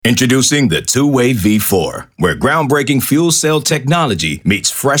Introducing the Two-Way V4, where groundbreaking fuel cell technology meets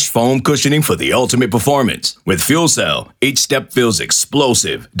fresh foam cushioning for the ultimate performance. With fuel cell, each step feels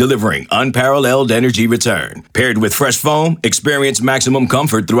explosive, delivering unparalleled energy return. Paired with fresh foam, experience maximum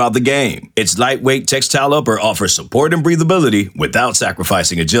comfort throughout the game. Its lightweight textile upper offers support and breathability without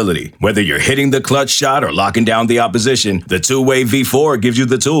sacrificing agility. Whether you're hitting the clutch shot or locking down the opposition, the Two-Way V4 gives you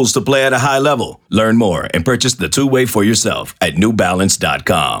the tools to play at a high level. Learn more and purchase the Two-Way for yourself at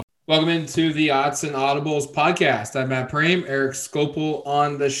newbalance.com. Welcome into the Odds and Audibles podcast. I'm Matt Prehm, Eric Skopel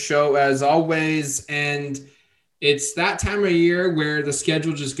on the show as always, and it's that time of year where the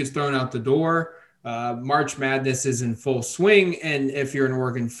schedule just gets thrown out the door. March Madness is in full swing, and if you're an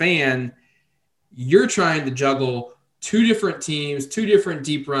Oregon fan, you're trying to juggle two different teams, two different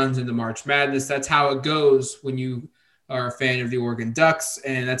deep runs into March Madness. That's how it goes when you are a fan of the Oregon Ducks,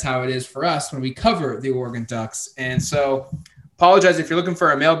 and that's how it is for us when we cover the Oregon Ducks. And so apologize if you're looking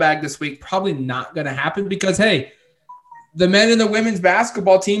for a mailbag this week. Probably not going to happen because, hey, the men and the women's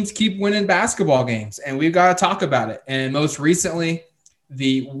basketball teams keep winning basketball games, and we've got to talk about it. And most recently,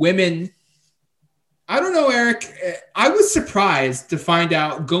 the women – I don't know, Eric. I was surprised to find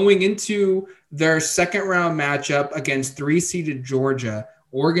out going into their second-round matchup against three-seeded Georgia,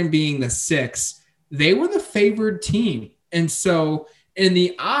 Oregon being the 6th, they were the favored team. And so in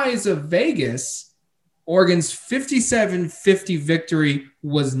the eyes of Vegas – Oregon's 57-50 victory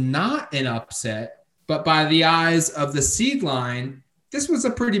was not an upset, but by the eyes of the seed line, this was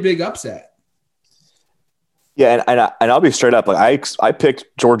a pretty big upset. Yeah, and I'll be straight up. Like I picked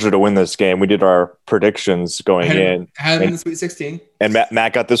Georgia to win this game. We did our predictions going in. Had in the Sweet 16. And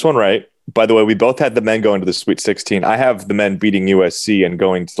Matt got this one right. By the way, we both had the men going to the Sweet 16. I have the men beating USC and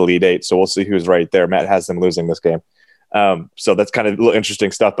going to the Elite Eight, so we'll see who's right there. Matt has them losing this game. So that's kind of a little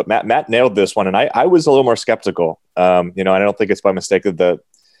interesting stuff, but Matt nailed this one. And I was a little more skeptical. And I don't think it's by mistake that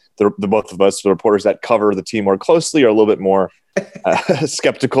the both of us, the reporters that cover the team more closely, are a little bit more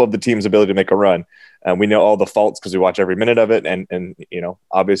skeptical of the team's ability to make a run. We know all the faults because we watch every minute of it. And,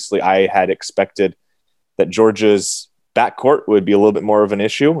 obviously I had expected that Georgia's backcourt would be a little bit more of an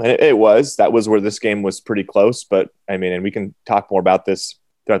issue. And it was. That was where this game was pretty close. But I mean, and we can talk more about this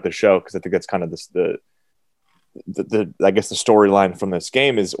throughout the show, because I think that's kind of the I guess the storyline from this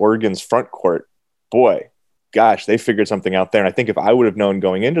game is Oregon's front court. Boy, gosh, they figured something out there. And I think if I would have known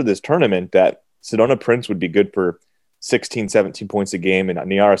going into this tournament that Sedona Prince would be good for 16, 17 points a game, and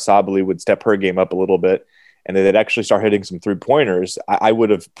Niara Sabally would step her game up a little bit, and they'd actually start hitting some three-pointers, I would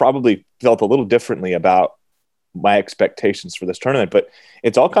have probably felt a little differently about my expectations for this tournament. But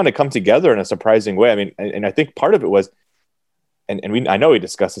it's all kind of come together in a surprising way. I mean, and I think part of it was, I know we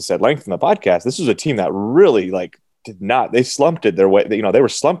discussed this at length in the podcast, this was a team that really they slumped it their way. They were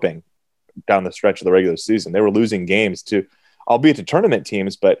slumping down the stretch of the regular season. They were losing games albeit to tournament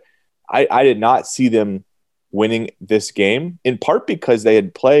teams, but I did not see them winning this game, in part because they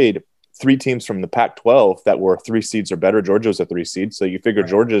had played three teams from the Pac-12 that were 3 seeds or better. Georgia was a 3 seed. So you figure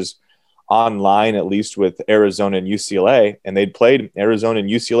Georgia's online, at least with Arizona and UCLA, and they'd played Arizona and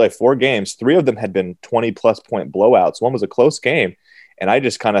UCLA 4 games. 3 of them had been 20-plus point blowouts. One was a close game. And I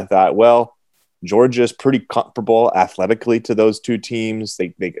just kind of thought, well, Georgia's pretty comparable athletically to those two teams.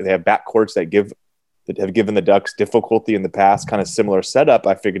 They have backcourts that have given the Ducks difficulty in the past, kind of similar setup.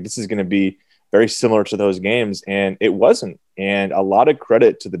 I figured this is going to be very similar to those games, and it wasn't. And a lot of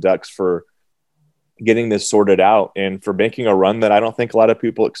credit to the Ducks for getting this sorted out and for making a run that I don't think a lot of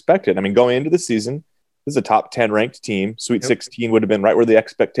people expected. I mean, going into the season, this is a top 10 ranked team. Sweet 16 would have been right where the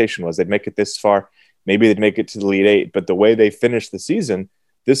expectation was. They'd make it this far. Maybe they'd make it to the Elite Eight. But the way they finished the season,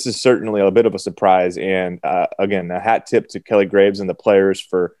 this is certainly a bit of a surprise. And again, a hat tip to Kelly Graves and the players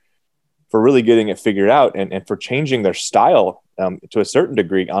for really getting it figured out and for changing their style to a certain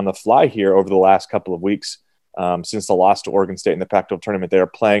degree on the fly here over the last couple of weeks. Since the loss to Oregon State in the Pac-12 tournament, they are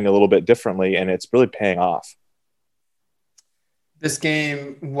playing a little bit differently, and it's really paying off. This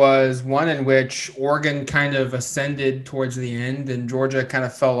game was one in which Oregon kind of ascended towards the end, and Georgia kind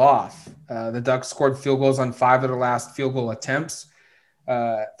of fell off. The Ducks scored field goals on 5 of their last field goal attempts.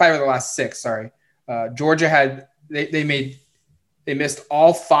 5 of the last 6, sorry. Georgia had they missed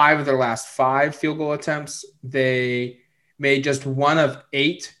all 5 of their last 5 field goal attempts. They made just 1 of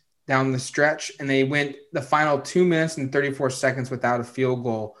 8 down the stretch, and they went the final 2 minutes and 34 seconds without a field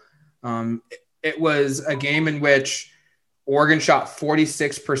goal. It was a game in which Oregon shot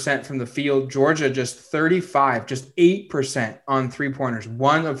 46% from the field. Georgia just 35, just 8% on three-pointers,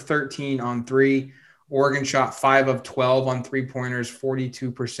 1 of 13 on 3. Oregon shot 5 of 12 on three-pointers,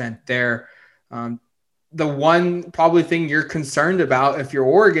 42% there. The one probably thing you're concerned about if you're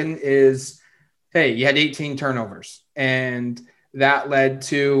Oregon is, hey, you had 18 turnovers. And that led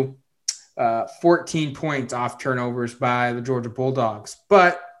to 14 points off turnovers by the Georgia Bulldogs.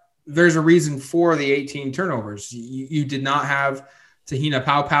 But there's a reason for the 18 turnovers. You did not have Te-Hina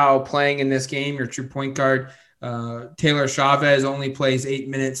Paopao playing in this game, your true point guard. Taylor Chavez only plays 8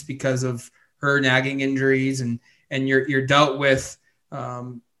 minutes because of her nagging injuries, and you're dealt with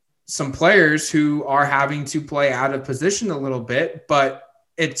some players who are having to play out of position a little bit. But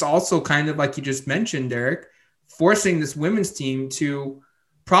it's also kind of like you just mentioned, Derek, forcing this women's team to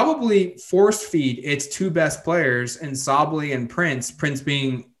probably force feed its two best players in Sabally and Prince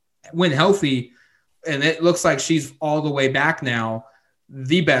being, when healthy, and it looks like she's all the way back now,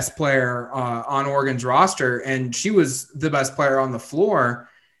 the best player on Oregon's roster, and she was the best player on the floor.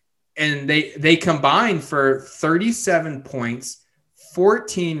 And they combined for 37 points,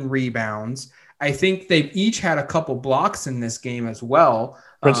 14 rebounds. I think they've each had a couple blocks in this game as well.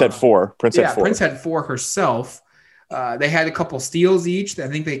 Prince had 4. Prince had 4 herself. They had a couple steals each. I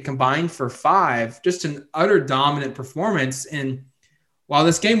think they combined for 5. Just an utter dominant performance. And while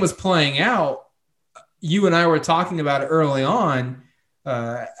this game was playing out, you and I were talking about it early on,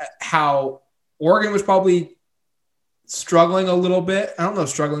 how Oregon was probably struggling a little bit. I don't know if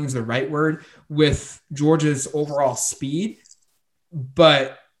struggling is the right word with Georgia's overall speed,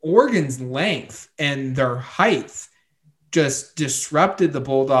 but Oregon's length and their height just disrupted the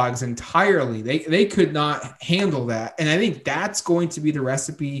Bulldogs entirely. They could not handle that. And I think that's going to be the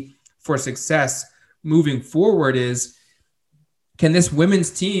recipe for success moving forward is, can this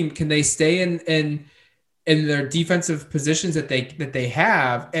women's team, can they stay in their defensive positions that they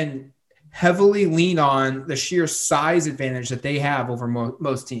have and heavily lean on the sheer size advantage that they have over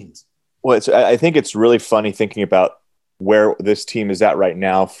most teams? Well, I think it's really funny thinking about where this team is at right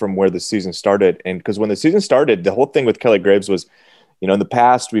now from where the season started. And because when the season started, the whole thing with Kelly Graves was, in the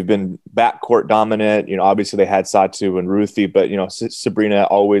past we've been backcourt dominant. Obviously they had Satu and Ruthie, but Sabrina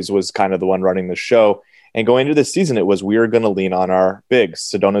always was kind of the one running the show. And going into this season, it was, we are going to lean on our bigs.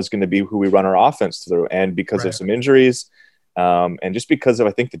 Sedona is going to be who we run our offense through. And because of some injuries, and just because of,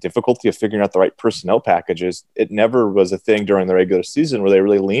 I think, the difficulty of figuring out the right personnel packages, it never was a thing during the regular season where they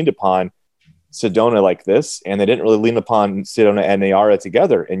really leaned upon Sedona like this. And they didn't really lean upon Sedona and Niara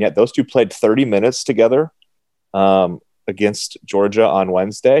together. And yet those two played 30 minutes together against Georgia on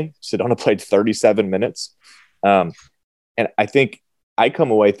Wednesday. Sedona played 37 minutes. And I think I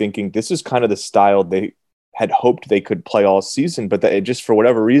come away thinking this is kind of the style they had hoped they could play all season, but that it just, for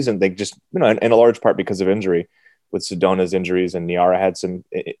whatever reason, they just, in a large part because of injury, with Sedona's injuries, and Niara had some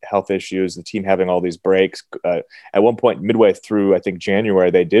health issues, the team having all these breaks. At one point, midway through, I think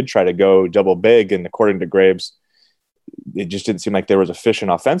January, they did try to go double big, and according to Graves, it just didn't seem like they was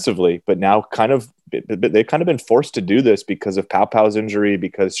efficient offensively. But now they've kind of been forced to do this because of Paopau's injury,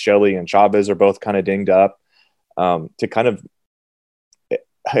 because Shelley and Chavez are both kind of dinged up, to kind of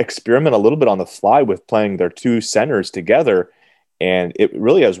experiment a little bit on the fly with playing their two centers together. And it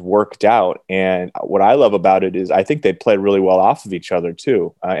really has worked out. And what I love about it is I think they play really well off of each other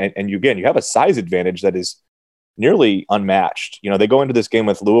too. And you have a size advantage that is nearly unmatched. They go into this game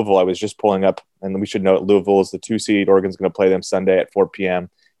with Louisville. I was just pulling up, and we should note Louisville is the 2 seed. Oregon's going to play them Sunday at 4 p.m.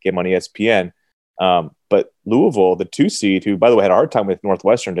 game on ESPN. But Louisville, the 2 seed, who, by the way, had a hard time with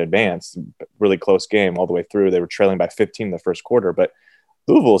Northwestern to advance, really close game all the way through. They were trailing by 15 in the first quarter, but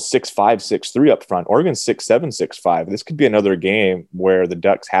Louisville is 6'5", 6'3" up front. Oregon's 6'7", 6'5". This could be another game where the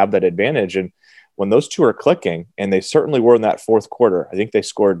Ducks have that advantage. And when those two are clicking, and they certainly were in that fourth quarter, I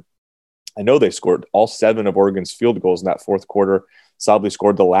know they scored all 7 of Oregon's field goals in that fourth quarter. Sabally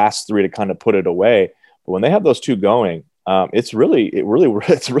scored the last 3 to kind of put it away. But when they have those two going, it's really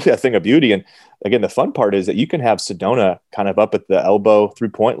a thing of beauty. And again, the fun part is that you can have Sedona kind of up at the elbow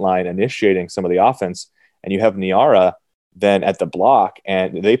 3-point line initiating some of the offense, and you have Niara then at the block,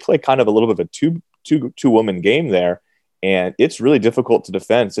 and they play kind of a little bit of a two woman game there, and it's really difficult to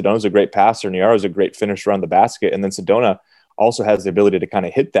defend. Sedona's a great passer, Niara's a great finisher around the basket, and then Sedona also has the ability to kind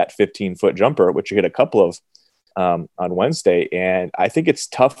of hit that 15-foot jumper, which you hit a couple of on Wednesday, and I think it's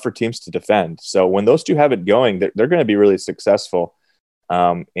tough for teams to defend. So when those two have it going, they're going to be really successful,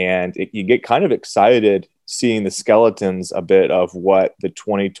 you get kind of excited seeing the skeletons a bit of what the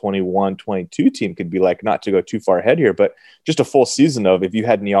 2021-22 team could be like, not to go too far ahead here, but just a full season of, if you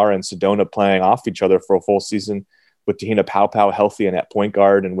had Niara and Sedona playing off each other for a full season with Te-Hina Paopao healthy and at point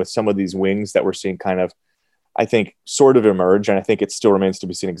guard, and with some of these wings that we're seeing kind of, I think, sort of emerge. And I think it still remains to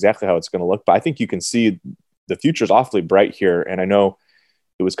be seen exactly how it's going to look, but I think you can see the future's awfully bright here. And I know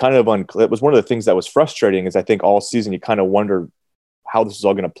it was kind of it was one of the things that was frustrating, is I think all season you kind of wonder how this is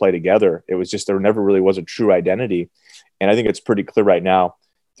all going to play together. It was just, there never really was a true identity. And I think it's pretty clear right now.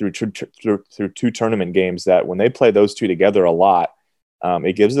 through two tournament games that when they play those two together a lot,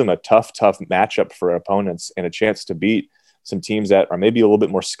 it gives them a tough matchup for opponents and a chance to beat some teams that are maybe a little bit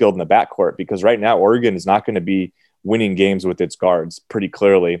more skilled in the backcourt, because right now Oregon is not going to be winning games with its guards pretty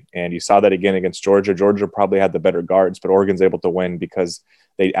clearly. And you saw that again against Georgia. Georgia probably had the better guards, but Oregon's able to win because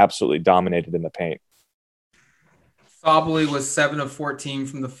they absolutely dominated in the paint. Faubly was 7 of 14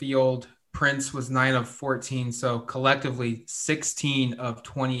 from the field. Prince was 9 of 14. So collectively 16 of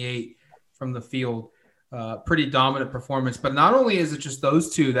 28 from the field. Pretty dominant performance. But not only is it just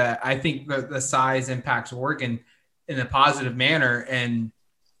those two that I think the size impacts Oregon in a positive manner and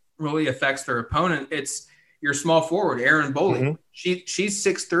really affects their opponent. It's your small forward, Erin Boley. Mm-hmm. She's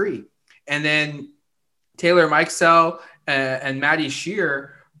 6'3". And then Taylor Mikesell and Maddie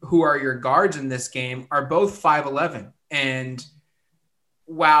Shear, who are your guards in this game, are both 5'11". And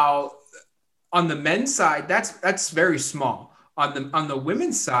while on the men's side, that's very small. On the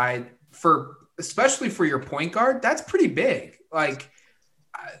women's side, especially for your point guard, that's pretty big. Like,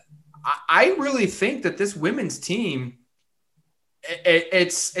 I really think that this women's team,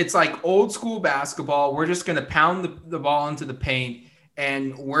 it's like old school basketball. We're just going to pound the ball into the paint,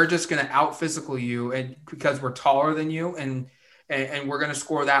 and we're just going to out physical you, and because we're taller than you, and we're going to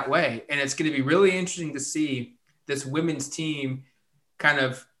score that way. And it's going to be really interesting to see this women's team kind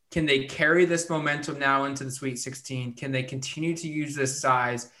of, can they carry this momentum now into the Sweet 16? Can they continue to use this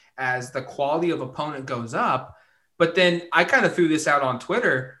size as the quality of opponent goes up? But then I kind of threw this out on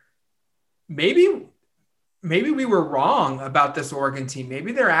Twitter. Maybe we were wrong about this Oregon team.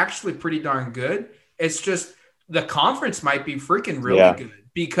 Maybe they're actually pretty darn good. It's just the conference might be freaking really good,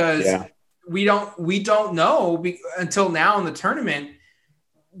 because we don't know until now in the tournament,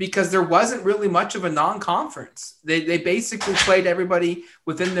 because there wasn't really much of a non-conference. They basically played everybody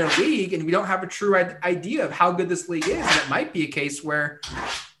within their league, and we don't have a true idea of how good this league is. And it might be a case where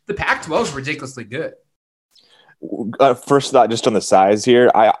the Pac-12 is ridiculously good. First thought, just on the size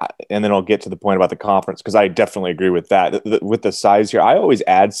here, and then I'll get to the point about the conference, because I definitely agree with that. With the size here, I always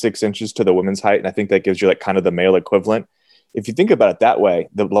add 6 inches to the women's height, and I think that gives you like kind of the male equivalent. If you think about it that way,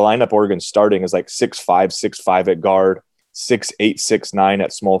 the lineup Oregon starting is like 6'5", 6'5" at guard, 6'8", 6'9"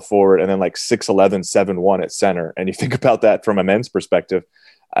 at small forward, and then like 6'11", 7'1" at center. And you think about that from a men's perspective,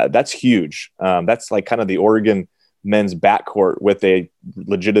 that's huge. That's like kind of the Oregon men's backcourt with a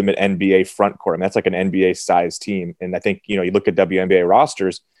legitimate NBA front court. I mean, that's like an NBA size team. And I think, you look at WNBA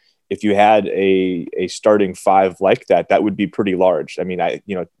rosters, if you had a starting 5 like that, that would be pretty large. I mean,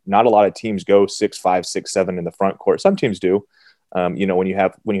 not a lot of teams go 6'5", 6'7" in the front court. Some teams do. When you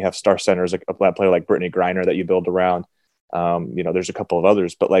have star centers, like a player like Brittany Griner that you build around, there's a couple of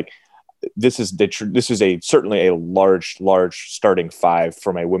others, but like, this is certainly a large starting 5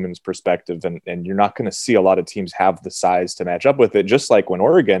 from a women's perspective. And you're not going to see a lot of teams have the size to match up with it. Just like when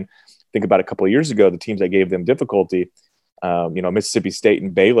Oregon, think about a couple of years ago, the teams that gave them difficulty, Mississippi State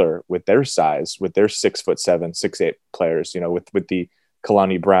and Baylor with their size, with their 6'7", 6'8" players, with the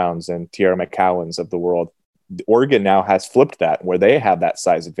Kalani Browns and Tierra McCowans of the world. Oregon now has flipped that, where they have that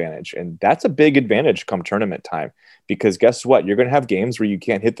size advantage. And that's a big advantage come tournament time, because guess what? You're going to have games where you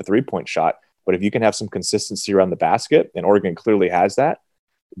can't hit the 3-point shot, but if you can have some consistency around the basket, and Oregon clearly has that,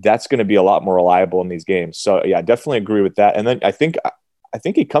 that's going to be a lot more reliable in these games. So yeah, I definitely agree with that. And then I think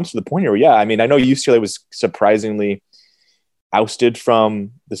it comes to the point here. I mean, I know UCLA was surprisingly ousted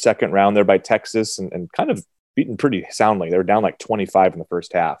from the second round there by Texas and kind of beaten pretty soundly. They were down like 25 in the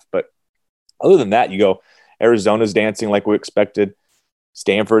first half. But other than that, you go, Arizona's dancing like we expected.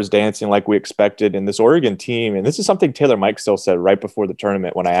 Stanford's dancing like we expected. And this Oregon team, and this is something Taylor Mikesell said right before the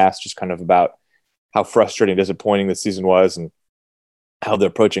tournament when I asked just kind of about how frustrating and disappointing the season was and how they're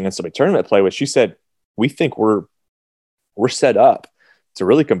approaching NCAA tournament play, was she said, we think we're set up to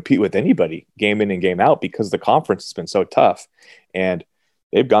really compete with anybody game in and game out, because the conference has been so tough. And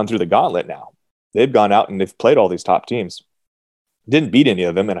they've gone through the gauntlet now. They've gone out and they've played all these top teams. Didn't beat any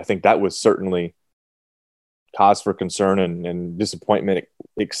of them. And I think that was certainly cause for concern and disappointment,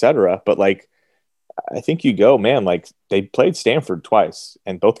 et cetera. But like, I think you go, man, like they played Stanford twice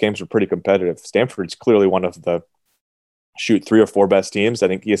and both games were pretty competitive. Stanford's clearly one of the 3 or 4 best teams. I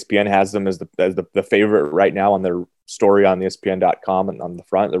think ESPN has them as the favorite right now on their story on ESPN.com and on the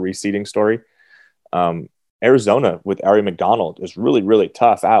front, the reseeding story. Arizona with Ari McDonald is really, really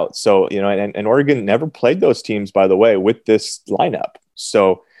tough out. So, and Oregon never played those teams, by the way, with this lineup.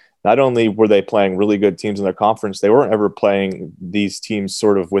 So not only were they playing really good teams in their conference, they weren't ever playing these teams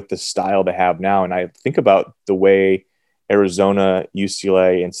sort of with the style they have now. And I think about the way Arizona,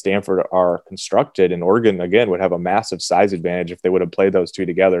 UCLA, and Stanford are constructed, and Oregon, again, would have a massive size advantage if they would have played those two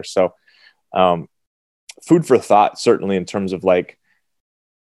together. So food for thought, certainly, in terms of like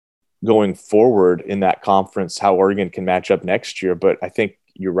going forward in that conference, how Oregon can match up next year. But I think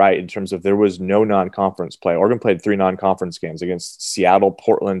you're right in terms of there was no non-conference play. Oregon played 3 non-conference games against Seattle,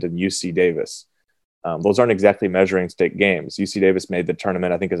 Portland, and UC Davis. Those aren't exactly measuring stick games. UC Davis made the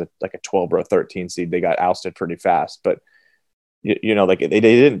tournament, I think, as a 12 or a 13 seed. They got ousted pretty fast, but like they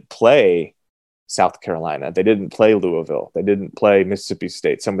didn't play South Carolina. They didn't play Louisville. They didn't play Mississippi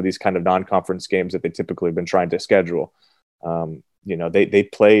State. Some of these kind of non-conference games that they typically have been trying to schedule. They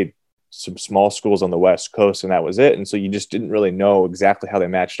played some small schools on the West Coast, and that was it. And so you just didn't really know exactly how they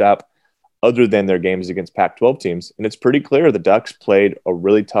matched up other than their games against Pac-12 teams. And it's pretty clear the Ducks played a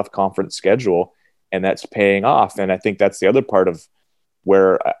really tough conference schedule, and that's paying off. And I think that's the other part of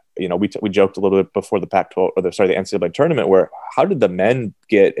where, we joked a little bit before the Pac-12 the NCAA tournament, where how did the men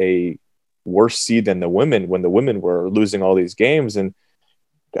get a worse seed than the women when the women were losing all these games? And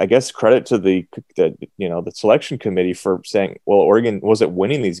I guess credit to the selection committee for saying, well, Oregon wasn't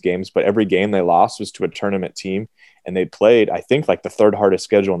winning these games, but every game they lost was to a tournament team. And they played, I think, like the 3rd hardest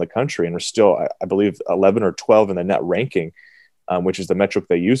schedule in the country. And we're still, I believe, 11 or 12 in the net ranking, which is the metric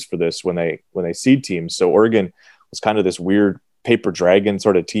they use for this when they seed teams. So Oregon was kind of this weird paper dragon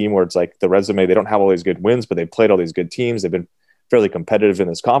sort of team where it's like the resume, they don't have all these good wins, but they've played all these good teams. They've been fairly competitive in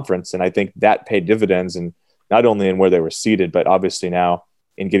this conference. And I think that paid dividends, and not only in where they were seeded, but obviously now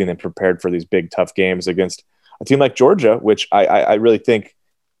in getting them prepared for these big, tough games against a team like Georgia, which I really think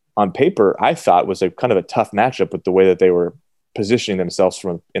on paper, I thought was a kind of a tough matchup with the way that they were positioning themselves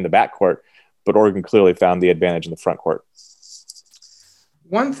from in the backcourt, but Oregon clearly found the advantage in the front court.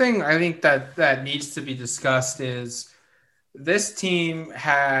 One thing I think that needs to be discussed is this team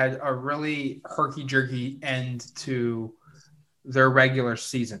had a really herky-jerky end to their regular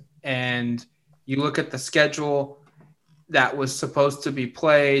season. And you look at the schedule that was supposed to be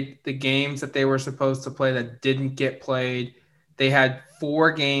played, the games that they were supposed to play that didn't get played. They had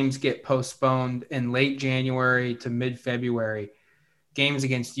 4 games get postponed in late January to mid-February. Games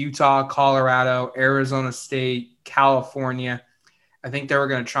against Utah, Colorado, Arizona State, California. I think they were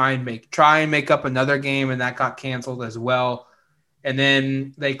going to try and make up another game, and that got canceled as well. And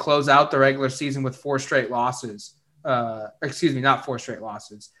then they close out the regular season with 4 straight losses. Not 4 straight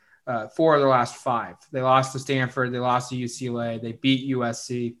losses. 4 of the last 5. They lost to Stanford. They lost to UCLA. They beat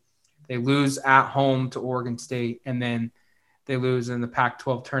USC. They lose at home to Oregon State. And then they lose in the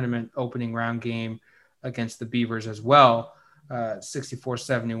Pac-12 tournament opening round game against the Beavers as well,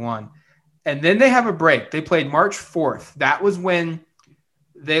 64-71. And then they have a break. They played March 4th. That was when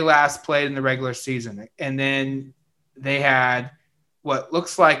they last played in the regular season. And then they had what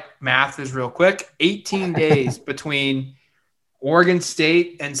looks like, math is real quick, 18 days between Oregon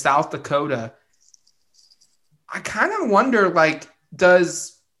State and South Dakota. I kind of wonder,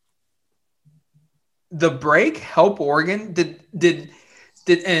 does the break help Oregon? Did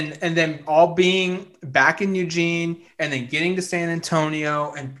and then all being back in Eugene and then getting to San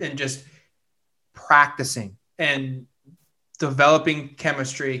Antonio and just practicing and developing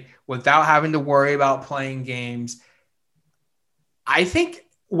chemistry without having to worry about playing games. I think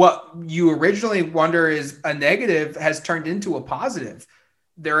what you originally wonder is a negative has turned into a positive.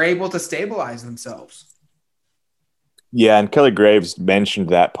 They're able to stabilize themselves. Yeah, and Kelly Graves mentioned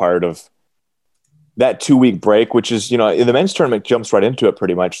that part of that 2-week break, which is, in the men's tournament jumps right into it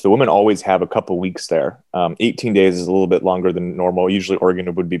pretty much. The women always have a couple weeks there. 18 days is a little bit longer than normal. Usually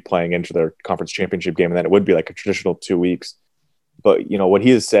Oregon would be playing into their conference championship game, and then it would be like a traditional 2 weeks. But, what he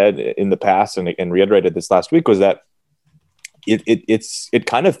has said in the past and reiterated this last week was that it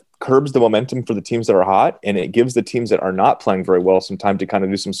kind of curbs the momentum for the teams that are hot, and it gives the teams that are not playing very well some time to kind of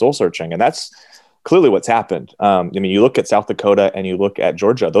do some soul searching. And that's clearly what's happened. You look at South Dakota and you look at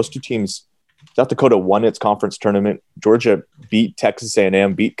Georgia, those 2 teams. South Dakota won its conference tournament. Georgia beat Texas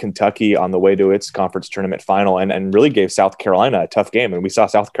A&M, beat Kentucky on the way to its conference tournament final, and really gave South Carolina a tough game. And we saw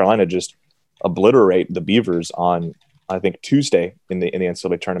South Carolina just obliterate the Beavers on, I think, Tuesday in the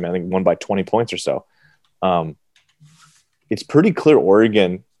NCAA tournament. I think won by 20 points or so. It's pretty clear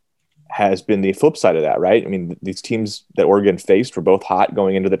Oregon has been the flip side of that, right? I mean, these teams that Oregon faced were both hot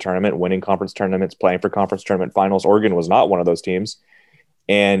going into the tournament, winning conference tournaments, playing for conference tournament finals. Oregon was not one of those teams.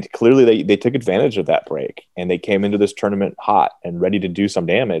 And clearly they took advantage of that break, and they came into this tournament hot and ready to do some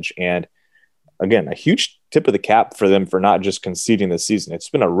damage. And again, a huge tip of the cap for them for not just conceding this season. It's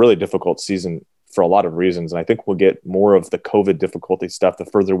been a really difficult season for a lot of reasons. And I think we'll get more of the COVID difficulty stuff. The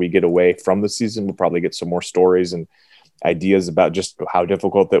further we get away from the season, we'll probably get some more stories and ideas about just how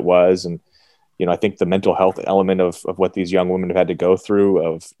difficult it was. And, I think the mental health element of what these young women have had to go through,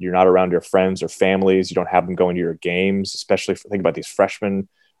 of you're not around your friends or families, you don't have them going to your games, especially think about these freshmen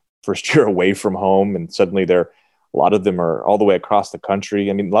first year away from home, and suddenly they're A lot of them are all the way across the country.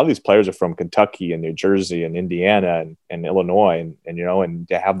 I mean, a lot of these players are from Kentucky and New Jersey and Indiana and Illinois, and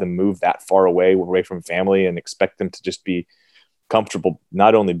to have them move that far away from family and expect them to just be comfortable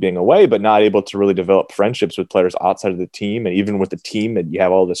not only being away, but not able to really develop friendships with players outside of the team. And even with the team, and you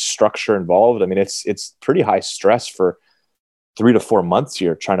have all this structure involved. I mean, it's pretty high stress for 3 to 4 months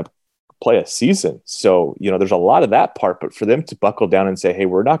here trying to play a season. So, there's a lot of that part, but for them to buckle down and say, hey,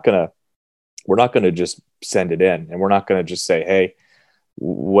 we're not going to just send it in, and we're not going to just say, hey,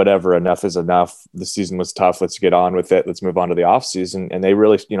 whatever, enough is enough. The season was tough. Let's get on with it. Let's move on to the off season. And they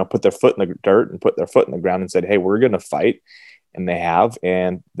really, put their foot in the dirt and put their foot in the ground and said, hey, we're going to fight. And they have,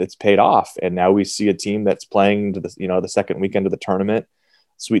 and it's paid off. And now we see a team that's playing to the second weekend of the tournament,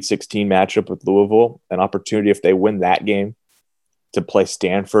 Sweet 16 matchup with Louisville, an opportunity if they win that game to play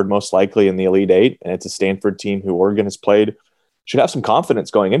Stanford most likely in the Elite Eight. And it's a Stanford team who Oregon has played, should have some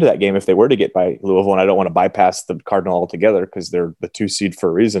confidence going into that game if they were to get by Louisville. And I don't want to bypass the Cardinal altogether because they're the 2 seed for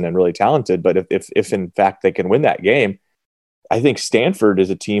a reason and really talented. But if in fact they can win that game, I think Stanford is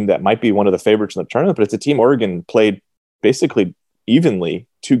a team that might be one of the favorites in the tournament, but it's a team Oregon played basically evenly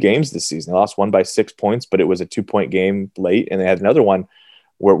 2 games this season. They lost one by 6 points, but it was a 2-point game late. And they had another one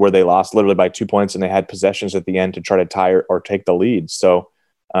where they lost literally by 2 points, and they had possessions at the end to try to tie or take the lead. So,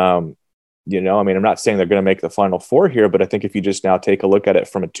 I'm not saying they're going to make the Final Four here, but I think if you just now take a look at it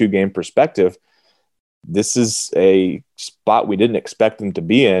from a 2-game perspective, this is a spot we didn't expect them to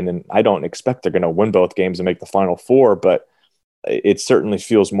be in. And I don't expect they're going to win both games and make the Final Four, but it certainly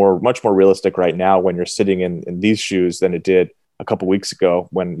feels much more realistic right now when you're sitting in these shoes than it did a couple weeks ago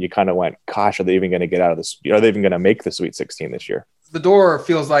when you kind of went, gosh, are they even going to get out of this? Are they even going to make the Sweet 16 this year? The door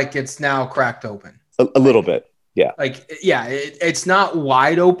feels like it's now cracked open. A little bit. Yeah. It's not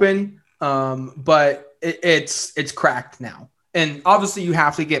wide open, but it's cracked now. And obviously you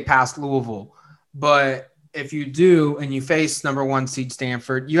have to get past Louisville, but if you do, and you face number 1 seed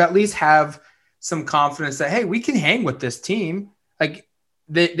Stanford, you at least have some confidence that, hey, we can hang with this team. Like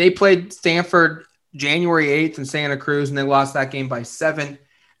they played Stanford January 8th in Santa Cruz, and they lost that game by 7.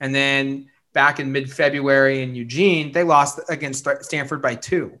 And then back in mid-February in Eugene, they lost against Stanford by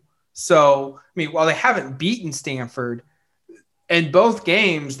 2. So, while they haven't beaten Stanford, in both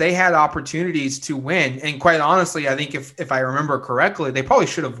games, they had opportunities to win. And quite honestly, I think if I remember correctly, they probably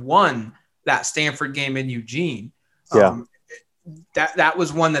should have won that Stanford game in Eugene. Yeah. That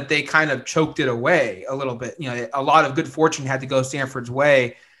was one that they kind of choked it away a little bit. A lot of good fortune had to go Stanford's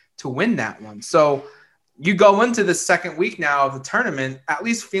way to win that one. So you go into the second week now of the tournament, at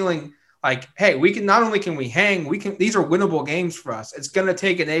least feeling like, hey, not only can we hang, these are winnable games for us. It's going to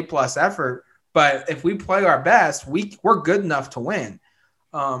take an A+ effort, but if we play our best, we're good enough to win.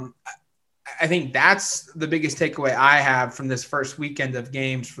 I think that's the biggest takeaway I have from this first weekend of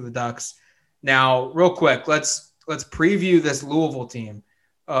games for the Ducks. Now, real quick, let's preview this Louisville team.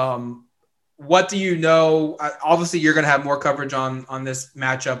 What do you know? Obviously, you're going to have more coverage on this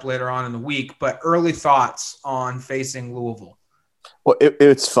matchup later on in the week, but early thoughts on facing Louisville. Well,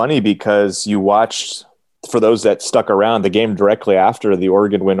 it's funny because you watched, for those that stuck around, the game directly after the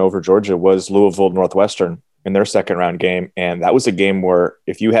Oregon win over Georgia was Louisville-Northwestern in their second round game. And that was a game where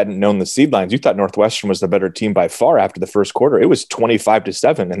if you hadn't known the seed lines, you thought Northwestern was the better team by far after the first quarter. It was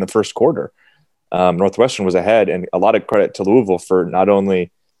 25-7 in the first quarter. Northwestern was ahead, and a lot of credit to Louisville for not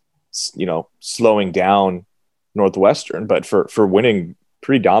only, slowing down Northwestern, but for winning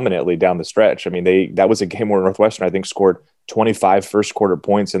pretty dominantly down the stretch. I mean, that was a game where Northwestern, I think, scored 25 first quarter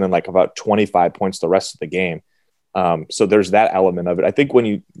points and then like about 25 points the rest of the game. So there's that element of it. I think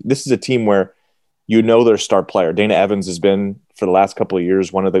this is a team where their star player, Dana Evans, has been for the last couple of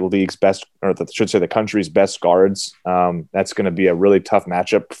years one of the league's best, or I should say the country's best guards. That's going to be a really tough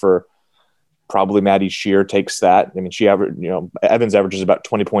matchup for probably Maddie Shear. Takes that. I mean, Evans averages about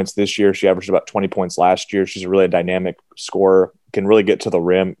 20 points this year. She averaged about 20 points last year. She's a really dynamic scorer, can really get to the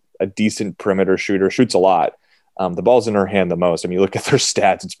rim, a decent perimeter shooter, shoots a lot. The ball's in her hand the most. I mean, you look at their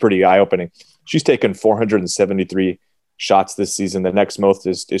stats, it's pretty eye-opening. She's taken 473 shots this season. The next most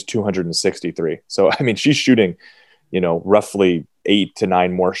is 263. So, I mean, she's shooting, roughly 8 to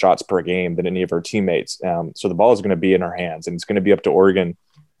 9 more shots per game than any of her teammates. So the ball is going to be in her hands, and it's going to be up to Oregon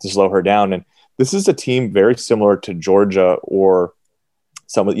to slow her down. And this is a team very similar to Georgia or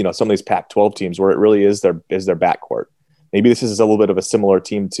some of these Pac-12 teams where it really is their backcourt. Maybe this is a little bit of a similar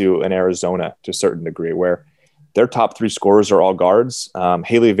team to an Arizona to a certain degree, where their top 3 scorers are all guards.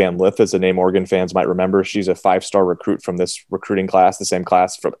 Haley Van Lith is a name Oregon fans might remember. She's a 5-star recruit from this recruiting class, the same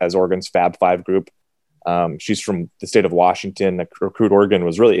class as Oregon's Fab 5 group. She's from the state of Washington, a recruit Oregon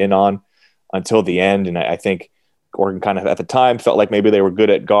was really in on until the end. And I think Oregon kind of at the time felt like maybe they were good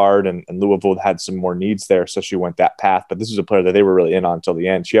at guard, and Louisville had some more needs there, so she went that path. But this was a player that they were really in on until the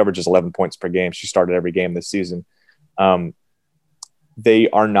end. She averages 11 points per game. She started every game this season. They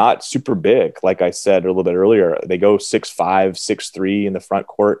are not super big, like I said a little bit earlier. They go 6'5", 6'3" in the front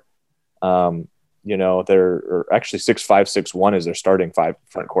court. They're actually 6'5", 6'1" is their starting five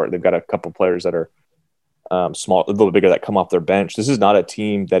front court. They've got a couple players that are small, a little bigger, that come off their bench. This is not a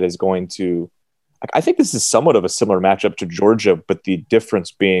team that is going to. I think this is somewhat of a similar matchup to Georgia, but the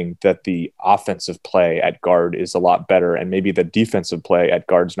difference being that the offensive play at guard is a lot better, and maybe the defensive play at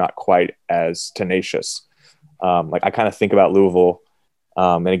guard's not quite as tenacious. I kind of think about Louisville,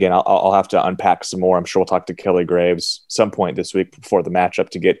 and again, I'll have to unpack some more. I'm sure we'll talk to Kelly Graves some point this week before the matchup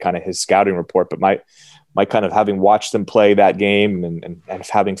to get kind of his scouting report. But my kind of having watched them play that game and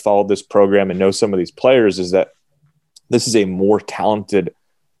having followed this program and know some of these players is that this is a more talented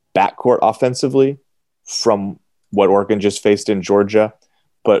backcourt offensively from what Oregon just faced in Georgia.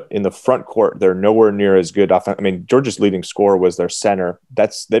 But in the front court, they're nowhere near as good. Georgia's leading scorer was their center.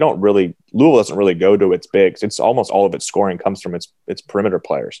 Louisville doesn't really go to its bigs. It's almost all of its scoring comes from its perimeter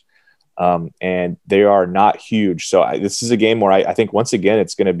players. And they are not huge. So this is a game where I think once again,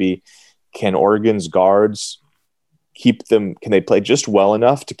 it's going to be, can Oregon's guards keep them? Can they play just well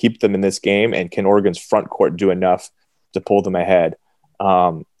enough to keep them in this game? And can Oregon's front court do enough to pull them ahead?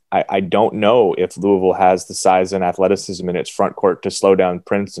 I don't know if Louisville has the size and athleticism in its front court to slow down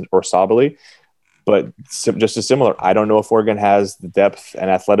Prince or Sabally, but just as similar, I don't know if Oregon has the depth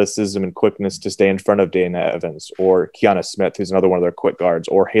and athleticism and quickness to stay in front of Dana Evans or Kiana Smith, who's another one of their quick guards,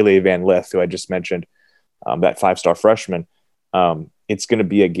 or Haley Van Lith, who I just mentioned, that 5-star freshman. It's going to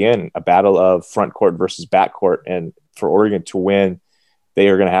be, again, a battle of front court versus back court, and for Oregon to win, they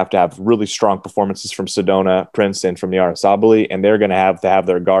are going to have really strong performances from Sedona, Prince, and from Niara Sabally, and they're going to have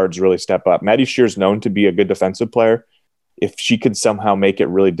their guards really step up. Maddie Shear's known to be a good defensive player. If she could somehow make it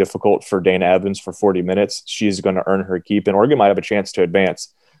really difficult for Dana Evans for 40 minutes, she's going to earn her keep, and Oregon might have a chance to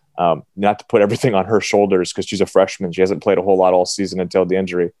advance. Not to put everything on her shoulders because she's a freshman. She hasn't played a whole lot all season until the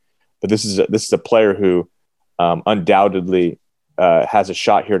injury. But this is a player who undoubtedly has a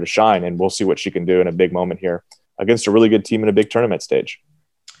shot here to shine, and we'll see what she can do in a big moment here against a really good team in a big tournament stage.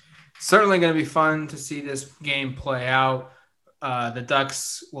 Certainly going to be fun to see this game play out. The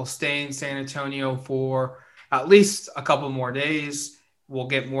Ducks will stay in San Antonio for at least a couple more days. We'll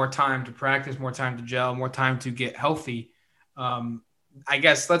get more time to practice, more time to gel, more time to get healthy. I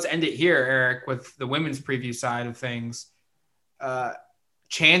guess let's end it here, Eric, with the women's preview side of things.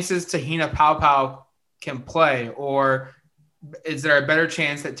 Chances Te-Hina Paopao can play, or is there a better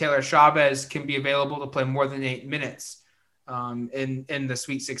chance that Taylor Chavez can be available to play more than 8 minutes in the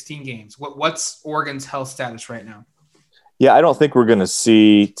Sweet 16 games? What's Oregon's health status right now? Yeah, I don't think we're going to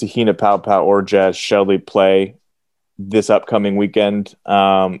see Te-Hina Paopao or Jaz Shelley play this upcoming weekend.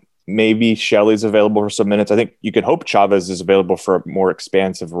 Maybe Shelley's available for some minutes. I think you can hope Chavez is available for a more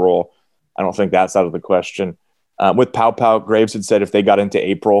expansive role. I don't think that's out of the question. With Paopao, Graves had said if they got into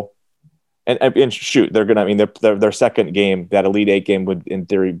April, and shoot, they're going to, their second game, that Elite Eight game would, in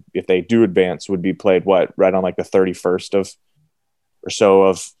theory, if they do advance, would be played right on like the 31st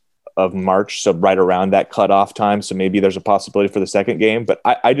of March. So right around that cutoff time. So maybe there's a possibility for the second game, but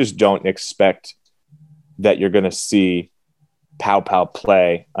I just don't expect that you're going to see Paopao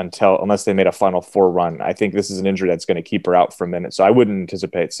play unless they made a Final Four run. I think this is an injury that's going to keep her out for a minute. So I wouldn't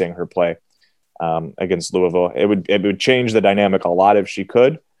anticipate seeing her play against Louisville. It would change the dynamic a lot if she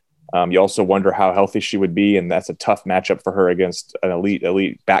could. You also wonder how healthy she would be, and that's a tough matchup for her against an elite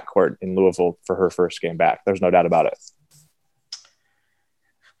backcourt in Louisville for her first game back. There's no doubt about it.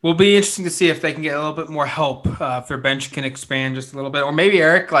 Will be interesting to see if they can get a little bit more help, if their bench can expand just a little bit. Or maybe,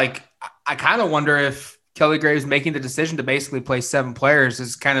 Eric, I kind of wonder if Kelly Graves making the decision to basically play 7 players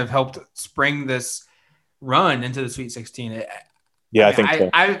has kind of helped spring this run into the Sweet 16. I think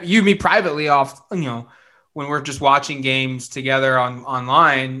so. You, me privately off, when we're just watching games together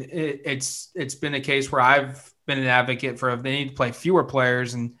online, it's been a case where I've been an advocate for if they need to play fewer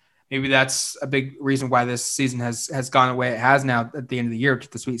players, and maybe that's a big reason why this season has gone the way it has now at the end of the year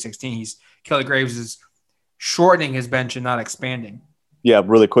to the Sweet 16. Kelly Graves is shortening his bench and not expanding. Yeah,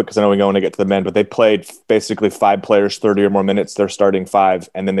 really quick, because I know we're going to get to the men, but they played basically 5 players 30 or more minutes. They're starting 5,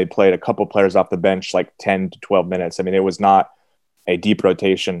 and then they played a couple players off the bench like 10 to 12 minutes. I mean, it was not a deep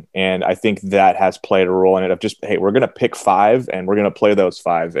rotation, and I think that has played a role in it of just, hey, we're going to pick 5 and we're going to play those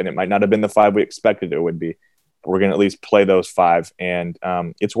 5, and it might not have been the 5 we expected it would be, but we're going to at least play those 5, and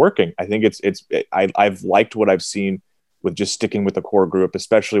it's working. I think I've liked what I've seen with just sticking with the core group,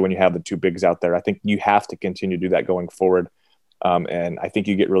 especially when you have the 2 bigs out there. I think you have to continue to do that going forward, and I think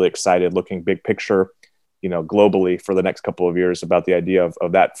you get really excited looking big picture globally for the next couple of years about the idea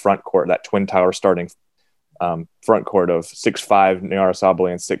of that front court, that twin tower starting front court of 6'5" Nyara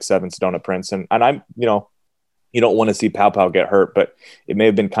Sabally and 6'7" Sedona Prince. And I'm, you don't want to see Pau get hurt, but it may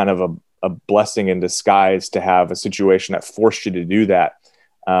have been kind of a blessing in disguise to have a situation that forced you to do that,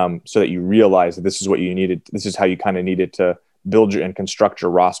 so that you realize that this is what you needed. This is how you kind of needed to build and construct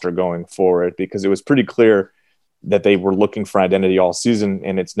your roster going forward, because it was pretty clear that they were looking for identity all season,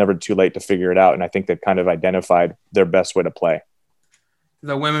 and it's never too late to figure it out. And I think they've kind of identified their best way to play.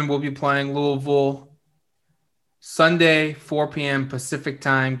 The women will be playing Louisville Sunday, 4 p.m. Pacific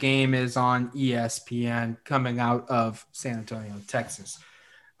time. Game is on ESPN coming out of San Antonio, Texas.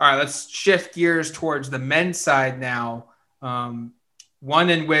 All right, let's shift gears towards the men's side now. One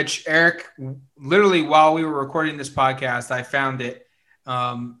in which Eric, literally while we were recording this podcast, I found it.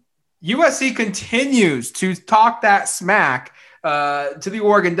 USC continues to talk that smack to the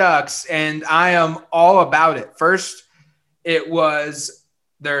Oregon Ducks, and I am all about it. First, it was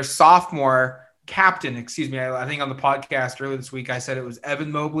their sophomore captain, I think on the podcast earlier this week, I said it was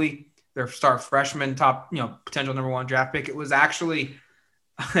Evan Mobley, their star freshman, top, potential number 1 draft pick. It was actually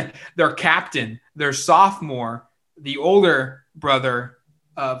their captain, their sophomore, the older brother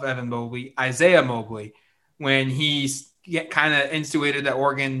of Evan Mobley, Isaiah Mobley, when he kind of insinuated that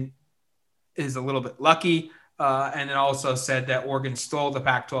Oregon is a little bit lucky, and then also said that Oregon stole the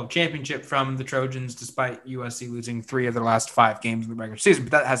Pac-12 championship from the Trojans despite USC losing 3 of their last 5 games in the regular season.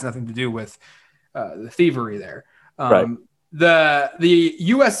 But that has nothing to do with the thievery there. Right. The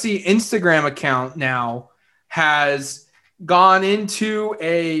USC Instagram account now has gone into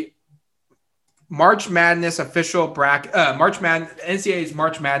a March Madness official bracket, NCAA's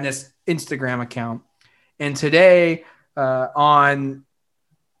March Madness Instagram account. And today, on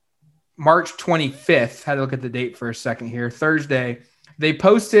March 25th, had to look at the date for a second here, Thursday, they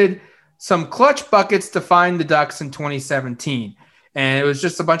posted some clutch buckets to find the Ducks in 2017. And it was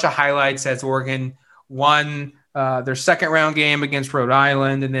just a bunch of highlights as Oregon won their second round game against Rhode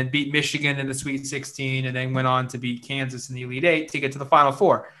Island, and then beat Michigan in the Sweet 16, and then went on to beat Kansas in the Elite Eight to get to the Final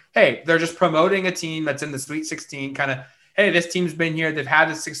Four. Hey, they're just promoting a team that's in the Sweet 16, kind of, hey, this team's been here. They've had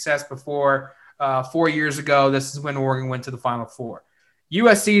this success before. 4 years ago, this is when Oregon went to the Final Four.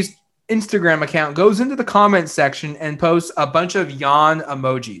 USC's Instagram account goes into the comments section and posts a bunch of yawn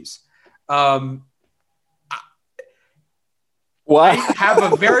emojis. I have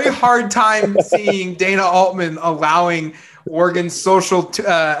a very hard time seeing Dana Altman allowing Oregon's social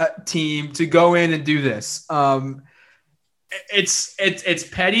team to go in and do this. It's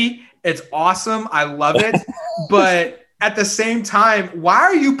petty. It's awesome. I love it. But at the same time, why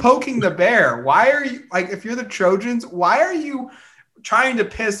are you poking the bear? Why are you, like, if you're the Trojans, why are you trying to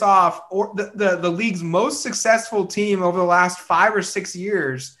piss off or the league's most successful team over the last 5 or 6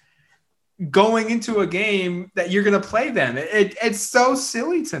 years going into a game that you're going to play them? It's so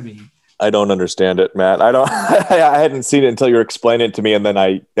silly to me. I don't understand it, Matt. I hadn't seen it until you were explaining it to me, and then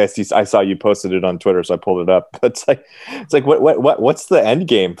I saw you posted it on Twitter, so I pulled it up. It's like what's the end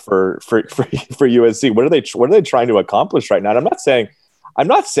game for USC? What are they trying to accomplish right now? And I'm not saying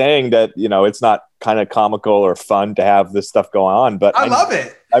that it's not kind of comical or fun to have this stuff going on, but I love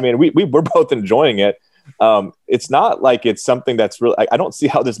it. I mean, we're both enjoying it. It's not like it's something that's really. I don't see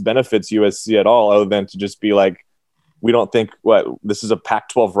how this benefits USC at all, other than to just be like, we don't think this is a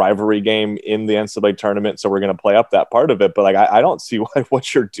Pac-12 rivalry game in the NCAA tournament, so we're going to play up that part of it. But I don't see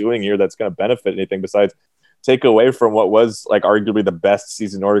what you're doing here that's going to benefit anything besides take away from what was like arguably the best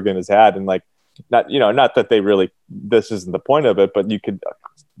season Oregon has had. And like, not that they really, this isn't the point of it, but you could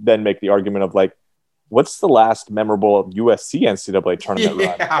then make the argument of like, what's the last memorable USC NCAA tournament run?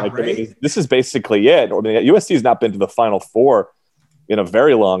 Like, right? I mean, this is basically it. I mean, USC has not been to the Final Four in a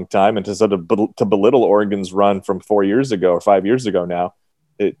very long time, and to sort of to belittle Oregon's run from 4 years ago or 5 years ago now,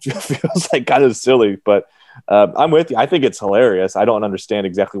 it feels like kind of silly. But I'm with you. I think it's hilarious. I don't understand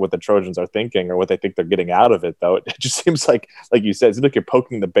exactly what the Trojans are thinking or what they think they're getting out of it, though. It just seems like you said, it's like you're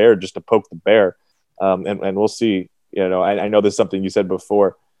poking the bear just to poke the bear. And we'll see. I know there's something you said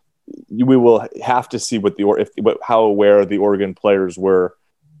before. We will have to see how aware the Oregon players were.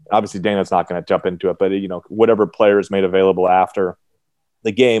 Obviously, Dana's not going to jump into it, but whatever players made available after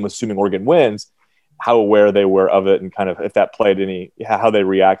the game, assuming Oregon wins, how aware they were of it, and kind of if that played how they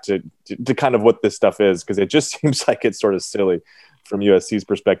reacted to kind of what this stuff is, because it just seems like it's sort of silly from USC's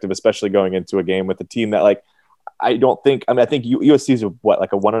perspective, especially going into a game with a team that I think USC is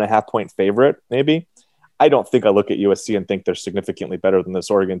like a 1.5 point favorite, maybe. I don't think I look at USC and think they're significantly better than this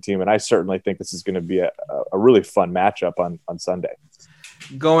Oregon team, and I certainly think this is going to be a really fun matchup on Sunday.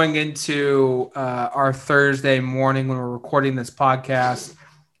 Going into our Thursday morning when we're recording this podcast,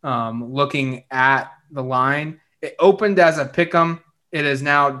 looking at the line. It opened as a pick 'em. It has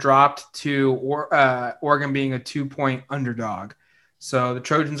now dropped to Oregon being a 2-point underdog. So the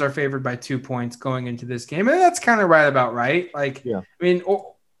Trojans are favored by 2 points going into this game. And that's kind of right about right. Like, yeah. I mean,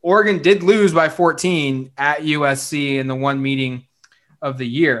 Oregon did lose by 14 at USC in the one meeting of the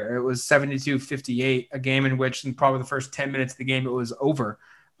year. It was 72-58, a game in which in probably the first 10 minutes of the game, it was over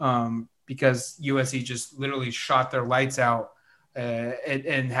because USC just literally shot their lights out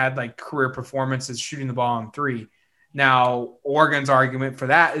and had like career performances shooting the ball on three. Now, Oregon's argument for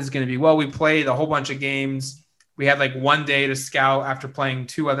that is going to be, well, we played a whole bunch of games. We had like one day to scout after playing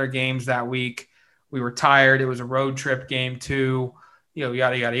 2 other games that week. We were tired. It was a road trip game too,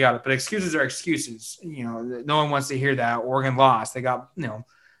 yada, yada, yada. But excuses are excuses. No one wants to hear that. Oregon lost. They got,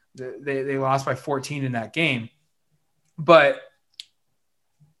 they lost by 14 in that game. But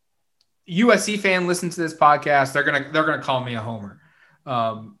USC fan listen to this podcast, they're gonna call me a homer.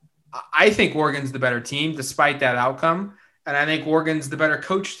 I think Oregon's the better team despite that outcome, and I think Oregon's the better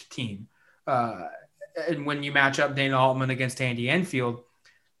coached team. And when you match up Dana Altman against Andy Enfield,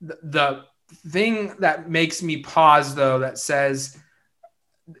 the thing that makes me pause though, that says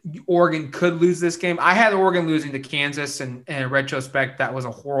Oregon could lose this game. I had Oregon losing to Kansas, and in retrospect, that was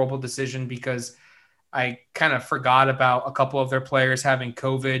a horrible decision because I kind of forgot about a couple of their players having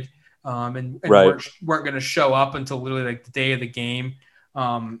COVID. And right. weren't going to show up until literally like the day of the game.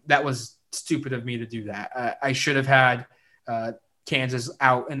 That was stupid of me to do that. I should have had Kansas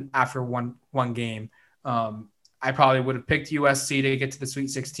out and after one game. I probably would have picked USC to get to the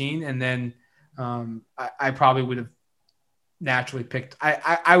Sweet 16, and then I probably would have naturally picked.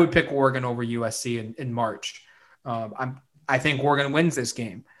 I would pick Oregon over USC in March. I think Oregon wins this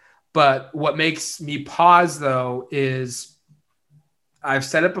game, but what makes me pause though is, I've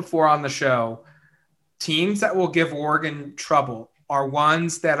said it before on the show, teams that will give Oregon trouble are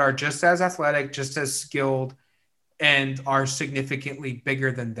ones that are just as athletic, just as skilled, and are significantly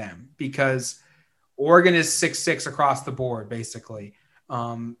bigger than them, because Oregon is 6'6" across the board, basically.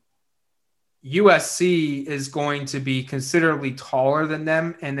 USC is going to be considerably taller than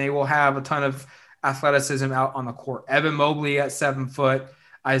them, and they will have a ton of athleticism out on the court. Evan Mobley at 7 foot,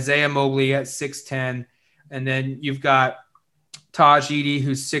 Isaiah Mobley at 6'10", and then you've got Taj Edie,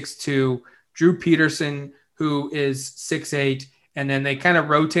 who's 6'2", Drew Peterson, who is 6'8", and then they kind of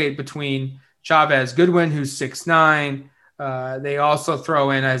rotate between Chavez Goodwin, who's 6'9". They also throw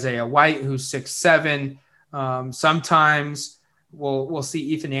in Isaiah White, who's 6'7". Sometimes we'll see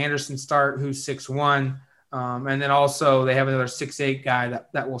Ethan Anderson start, who's 6'1". And then also they have another 6'8" guy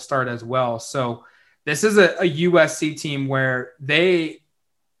that will start as well. So this is a USC team where they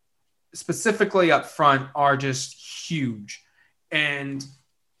specifically up front are just huge. And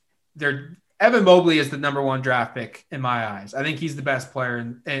Evan Mobley is the number 1 draft pick in my eyes. I think he's the best player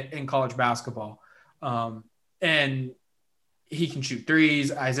in college basketball. And he can shoot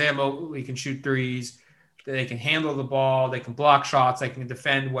threes. Isaiah Mobley can shoot threes. They can handle the ball. They can block shots. They can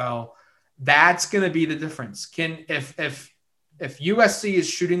defend well. That's going to be the difference. If USC is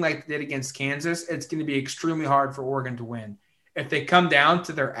shooting like they did against Kansas, it's going to be extremely hard for Oregon to win. If they come down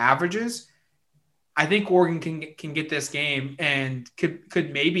to their averages, I think Oregon can get this game and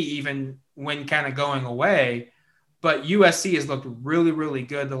could maybe even win kind of going away. But USC has looked really, really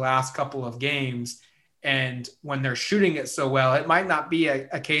good the last couple of games. And when they're shooting it so well, it might not be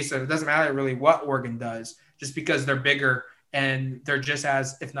a case of it doesn't matter really what Oregon does, just because they're bigger and they're just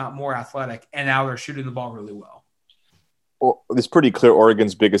as, if not more athletic. And now they're shooting the ball really well. It's pretty clear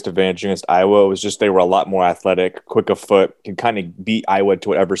Oregon's biggest advantage against Iowa was just they were a lot more athletic, quick of foot, can kind of beat Iowa to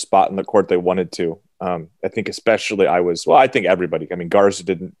whatever spot in the court they wanted to. I think especially I think everybody. I mean, Garza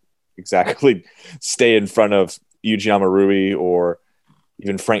didn't exactly stay in front of Eugene Amarui, or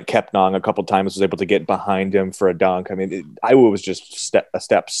even Frank Kepnong a couple times was able to get behind him for a dunk. I mean, Iowa was just a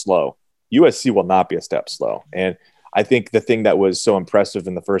step slow. USC will not be a step slow. And I think the thing that was so impressive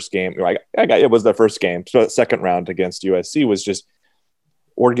in the first game, it was the first game, so second round against USC, was just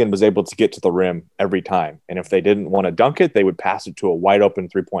Oregon was able to get to the rim every time. And if they didn't want to dunk it, they would pass it to a wide open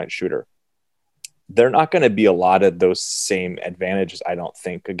 3-point shooter. They're not going to be a lot of those same advantages, I don't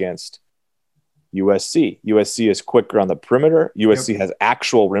think, against USC. USC is quicker on the perimeter. USC has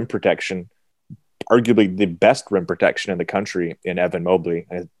actual rim protection, arguably the best rim protection in the country in Evan Mobley,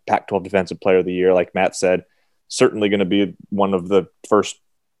 and Pac-12 Defensive Player of the Year, like Matt said. Certainly going to be one of the first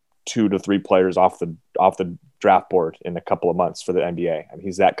 2 to 3 players off the draft board in a couple of months for the NBA. I mean,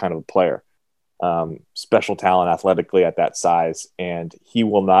 he's that kind of a player, special talent athletically at that size, and he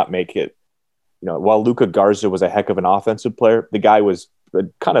will not make it. While Luka Garza was a heck of an offensive player, the guy was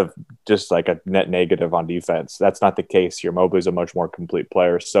kind of just like a net negative on defense. That's not the case here. Mobley's a much more complete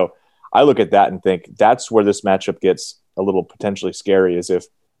player. So I look at that and think that's where this matchup gets a little potentially scary, is if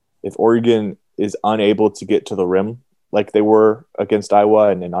Oregon is unable to get to the rim like they were against Iowa,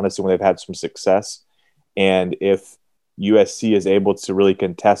 and honestly when they've had some success, and if USC is able to really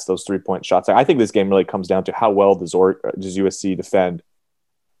contest those 3-point shots. I think this game really comes down to how well does USC defend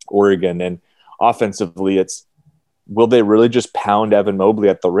Oregon, and offensively, it's will they really just pound Evan Mobley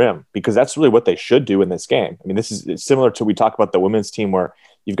at the rim? Because that's really what they should do in this game. I mean, it's similar to we talk about the women's team where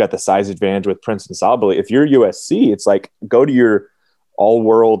you've got the size advantage with Prince and Sabally. If you're USC, it's like go to your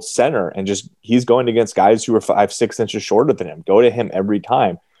all-world center and he's going against guys who are 5-6 inches shorter than him. Go to him every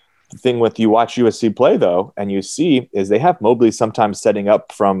time. The thing with you watch USC play, though, and you see is they have Mobley sometimes setting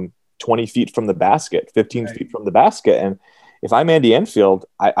up from 20 feet from the basket, 15 feet from the basket. And if I'm Andy Enfield,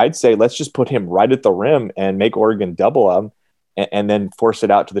 I'd say let's just put him right at the rim and make Oregon double him and then force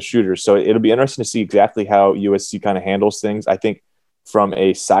it out to the shooters. So it'll be interesting to see exactly how USC kind of handles things. I think from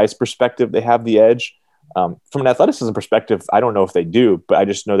a size perspective, they have the edge. From an athleticism perspective, I don't know if they do, but I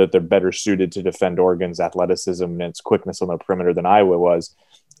just know that they're better suited to defend Oregon's athleticism and its quickness on the perimeter than Iowa was.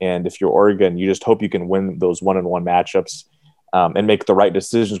 And if you're Oregon, you just hope you can win those one-on-one matchups and make the right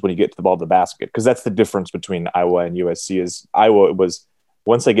decisions when you get to the ball of the basket. Because that's the difference between Iowa and USC is Iowa was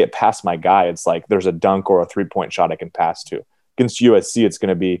once I get past my guy, it's like there's a dunk or a 3-point shot I can pass to. Against USC, it's going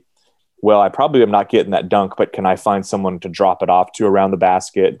to be, well, I probably am not getting that dunk, but can I find someone to drop it off to around the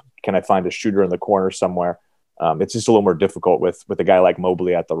basket? Can I find a shooter in the corner somewhere? It's just a little more difficult with a guy like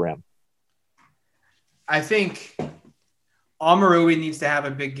Mobley at the rim. I think Omoruyi needs to have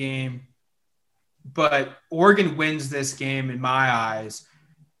a big game, but Oregon wins this game in my eyes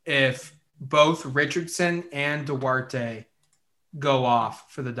if both Richardson and Duarte go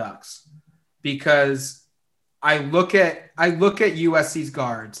off for the Ducks, because I look at USC's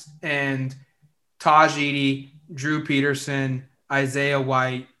guards and Taj Edey, Drew Peterson, Isaiah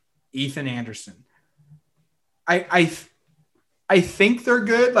White, Ethan Anderson. I think they're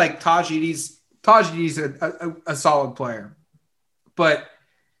good. Like Taj Edey's a solid player. But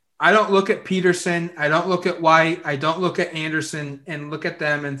I don't look at Peterson. I don't look at White. I don't look at Anderson and look at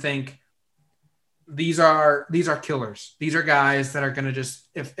them and think these are killers. These are guys that are going to just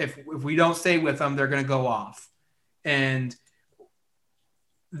if we don't stay with them, they're going to go off, and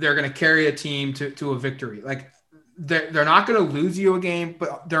they're going to carry a team to a victory. Like they're not going to lose you a game,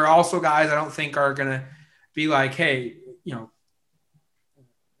 but they're also guys I don't think are going to be like, hey,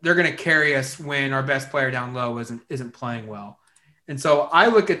 they're going to carry us when our best player down low isn't playing well. And so I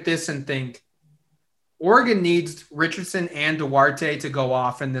look at this and think Oregon needs Richardson and Duarte to go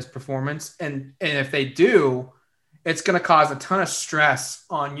off in this performance. And if they do, it's going to cause a ton of stress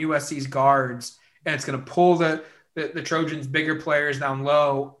on USC's guards, and it's going to pull the Trojans' bigger players down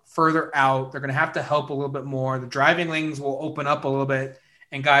low further out. They're going to have to help a little bit more. The driving lanes will open up a little bit,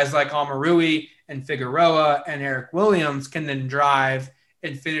 and guys like Omoruyi and Figueroa and Eric Williams can then drive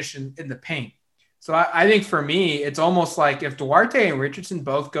and finish in the paint. So I think for me, it's almost like if Duarte and Richardson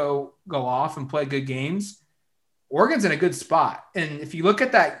both go off and play good games, Oregon's in a good spot. And if you look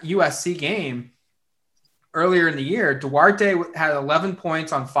at that USC game earlier in the year, Duarte had 11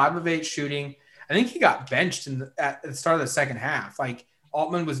 points on 5 of 8 shooting. I think he got benched at the start of the second half. Like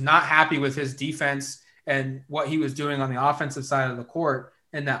Altman was not happy with his defense and what he was doing on the offensive side of the court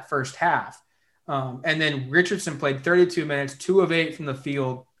in that first half. And then Richardson played 32 minutes, 2 of 8 from the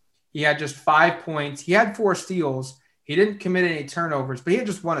field. He had just 5 points. He had 4 steals. He didn't commit any turnovers, but he had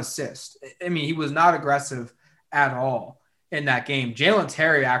just 1 assist. I mean, he was not aggressive at all in that game. Jalen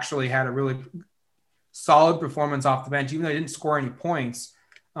Terry actually had a really solid performance off the bench, even though he didn't score any points.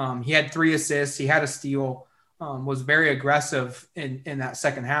 He had 3 assists. He had a steal, was very aggressive in that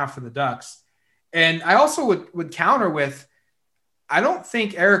second half for the Ducks. And I also would counter with, I don't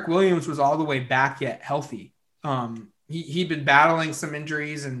think Eric Williams was all the way back yet healthy. He'd been battling some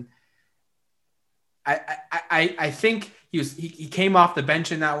injuries, and I think he came off the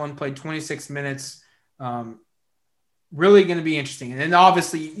bench in that one, played 26 minutes. Really going to be interesting. And then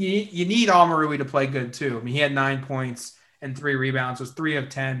obviously you need Omoruyi to play good too. I mean, he had 9 points and 3 rebounds, was 3 of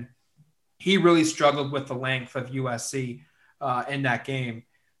 10. He really struggled with the length of USC in that game.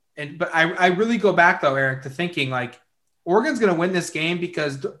 But I really go back though, Eric, to thinking like Oregon's going to win this game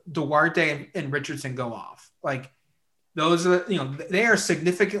because Duarte and Richardson go off. Like those are, they are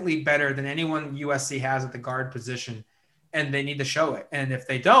significantly better than anyone USC has at the guard position, and they need to show it. And if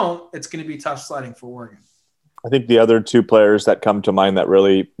they don't, it's going to be tough sledding for Oregon. I think the other 2 players that come to mind that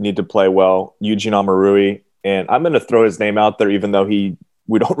really need to play well, Eugene Omoruyi, and I'm going to throw his name out there, even though we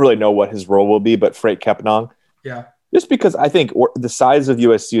don't really know what his role will be, but Frank Kepnang. Yeah. Just because I think the size of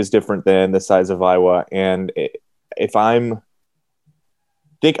USC is different than the size of Iowa. And if I'm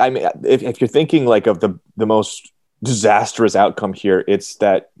think, I mean, if you're thinking like of the most disastrous outcome here, it's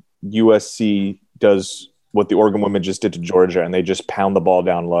that USC does what the Oregon women just did to Georgia, and they just pound the ball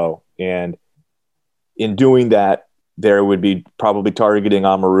down low. And in doing that, there would be probably targeting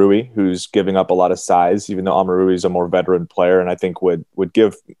Amarui, who's giving up a lot of size, even though Amarui is a more veteran player, and I think would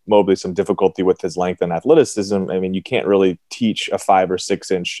give Mobley some difficulty with his length and athleticism. I mean, you can't really teach a 5 or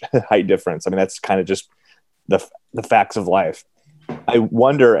 6 inch height difference. I mean, that's kind of just the facts of life. I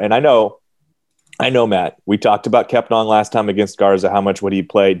wonder, and I know, Matt, we talked about Kepnong last time against Garza, how much would he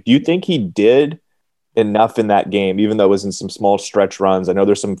play? Do you think he did enough in that game, even though it was in some small stretch runs? I know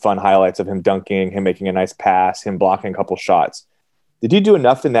there's some fun highlights of him dunking, him making a nice pass, him blocking a couple shots. Did he do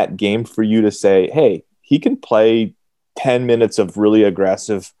enough in that game for you to say, hey, he can play 10 minutes of really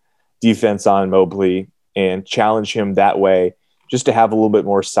aggressive defense on Mobley and challenge him that way just to have a little bit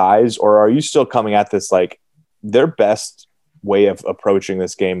more size? Or are you still coming at this like their best way of approaching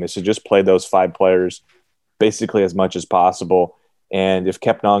this game is to just play those 5 players basically as much as possible? And if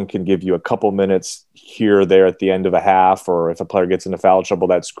Kepnong can give you a couple minutes here or there at the end of a half, or if a player gets into foul trouble,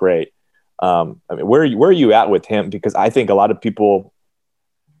 that's great. I mean, where are you at with him? Because I think a lot of people,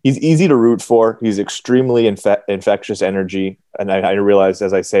 he's easy to root for. He's extremely infectious energy. And I realize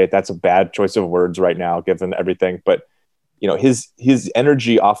as I say it, that's a bad choice of words right now, given everything. But, you know, his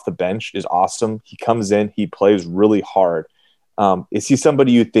energy off the bench is awesome. He comes in, he plays really hard. Is he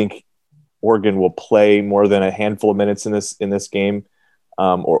somebody you think Oregon will play more than a handful of minutes in this game?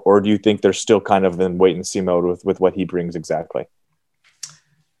 Or do you think they're still kind of in wait and see mode with what he brings exactly?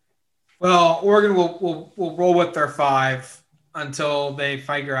 Well, Oregon will roll with their 5 until they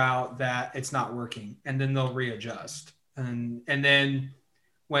figure out that it's not working, and then they'll readjust. And then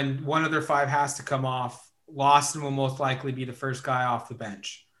when one of their 5 has to come off, Lawson will most likely be the first guy off the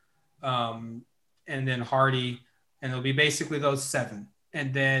bench. And then Hardy, and it'll be basically those 7.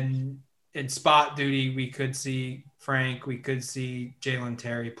 And then in spot duty, we could see Frank, we could see Jalen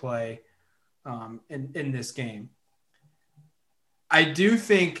Terry play in this game. I do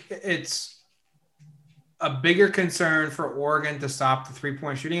think it's a bigger concern for Oregon to stop the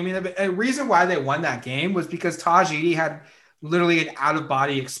 3-point shooting. I mean, a reason why they won that game was because Taj Edey had literally an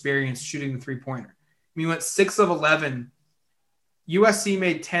out-of-body experience shooting the 3-pointer. I mean, he went 6 of 11. USC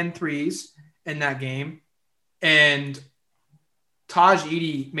made 10 threes in that game, and Taj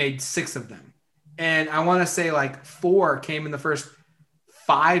Edey made 6 of them. And I want to say like 4 came in the first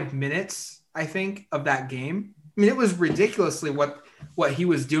 5 minutes, I think, of that game. I mean, it was ridiculously what he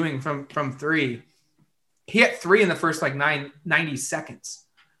was doing from 3. He had 3 in the first like 90 seconds.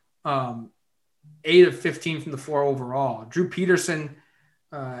 8 of 15 from the floor overall. Drew Peterson,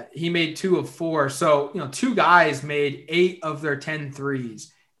 he made 2 of 4. So, 2 guys made 8 of their 10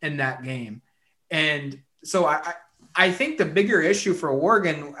 threes in that game. And so I think the bigger issue for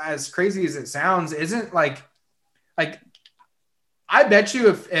Oregon, as crazy as it sounds, isn't like I bet you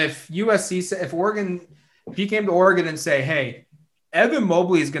if USC, if he came to Oregon and say, hey, Evan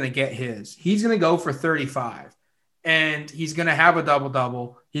Mobley is going to get he's going to go for 35 and he's going to have a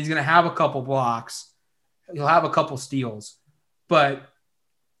double-double. He's going to have a couple blocks. He'll have a couple steals, but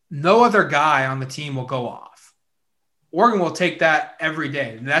no other guy on the team will go off. Oregon will take that every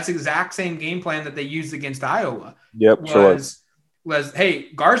day. And that's the exact same game plan that they used against Iowa. Yep, was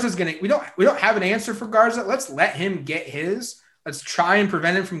hey, Garza's going to – we don't have an answer for Garza. Let's let him get his. Let's try and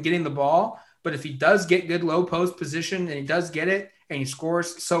prevent him from getting the ball. But if he does get good low post position and he does get it and he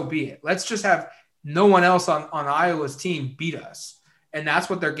scores, so be it. Let's just have no one else on Iowa's team beat us. And that's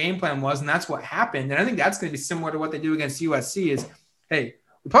what their game plan was, and that's what happened. And I think that's going to be similar to what they do against USC is, hey,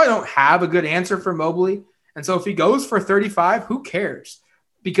 we probably don't have a good answer for Mobley. And so if he goes for 35, who cares?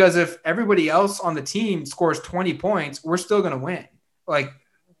 Because if everybody else on the team scores 20 points, we're still going to win. Like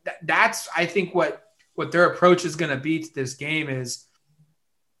that's, I think, what their approach is going to be to this game is,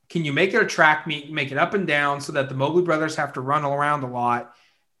 can you make it a track meet, make it up and down so that the Mobley brothers have to run around a lot,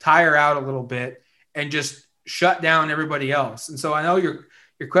 tire out a little bit, and just shut down everybody else? And so I know your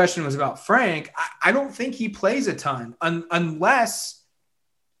question was about Frank. I don't think he plays a ton unless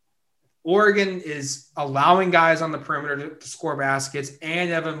Oregon is allowing guys on the perimeter to score baskets and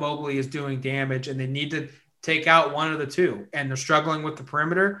Evan Mobley is doing damage and they need to take out one of the two and they're struggling with the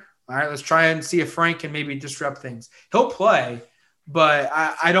perimeter. All right, let's try and see if Frank can maybe disrupt things. He'll play, but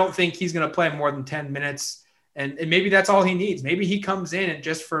I don't think he's going to play more than 10 minutes. And maybe that's all he needs. Maybe he comes in and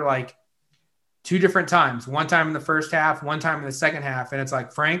just for like 2 different times, one time in the first half, one time in the second half. And it's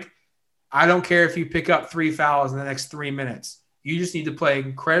like, Frank, I don't care if you pick up 3 fouls in the next 3 minutes. You just need to play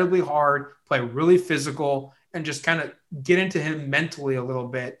incredibly hard, play really physical, and just kind of get into him mentally a little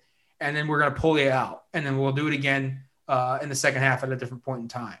bit. And then we're going to pull you out. And then we'll do it again in the second half at a different point in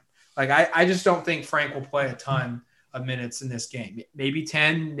time. Like, I just don't think Frank will play a ton of minutes in this game. Maybe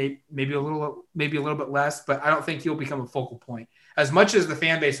 10, maybe a little bit less, but I don't think he'll become a focal point as much as the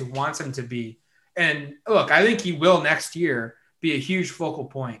fan base wants him to be. And look, I think he will next year be a huge focal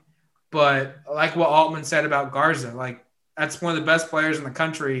point. But like what Altman said about Garza, like, that's one of the best players in the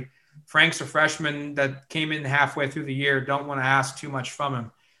country. Frank's a freshman that came in halfway through the year. Don't want to ask too much from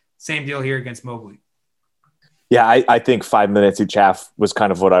him. Same deal here against Mobley. Yeah, I think 5 minutes each half was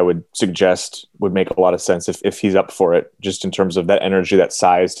kind of what I would suggest would make a lot of sense if he's up for it, just in terms of that energy, that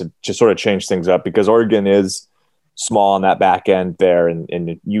size to just sort of change things up, because Oregon is small on that back end there. And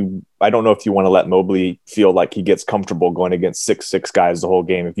I don't know if you want to let Mobley feel like he gets comfortable going against 6'6" guys the whole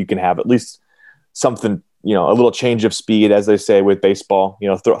game. If you can have at least something, a little change of speed, as they say with baseball,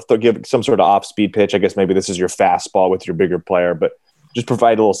 give some sort of off speed pitch. I guess maybe this is your fastball with your bigger player, but just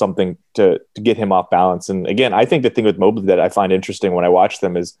provide a little something to get him off balance. And again, I think the thing with Mobley that I find interesting when I watch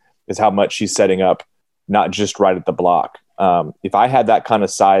them is how much he's setting up, not just right at the block. If I had that kind of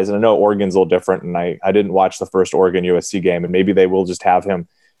size, and I know Oregon's a little different, and I didn't watch the first Oregon USC game, and maybe they will just have him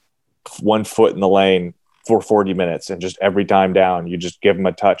 1 foot in the lane for 40 minutes, and just every time down, you just give him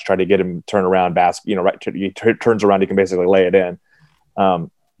a touch, try to get him to turn around, he turns around, he can basically lay it in.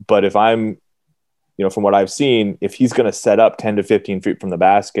 But if I'm, from what I've seen, if he's going to set up 10 to 15 feet from the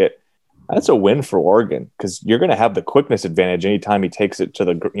basket, that's a win for Oregon, because you're going to have the quickness advantage anytime he takes it to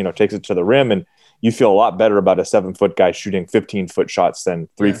the rim, and you feel a lot better about a 7-foot guy shooting 15-foot shots than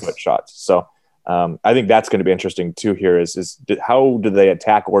 3-foot shots. So I think that's going to be interesting too. Here is how do they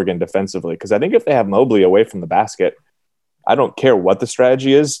attack Oregon defensively? Because I think if they have Mobley away from the basket, I don't care what the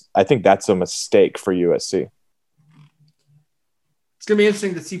strategy is. I think that's a mistake for USC. It's going to be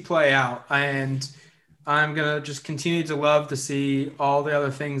interesting to see play out, and I'm going to just continue to love to see all the other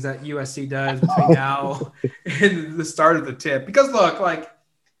things that USC does between now and the start of the tip. Because look, like,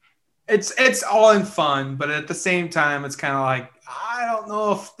 it's all in fun, but at the same time, it's kind of like, I don't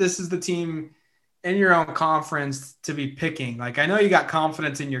know if this is the team in your own conference to be picking. Like, I know you got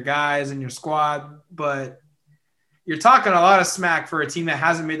confidence in your guys and your squad, but you're talking a lot of smack for a team that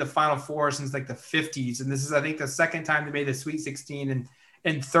hasn't made the Final Four since like the 50s. And this is, I think, the second time they made the Sweet 16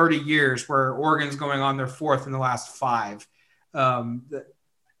 in 30 years, where Oregon's going on their fourth in the last 5.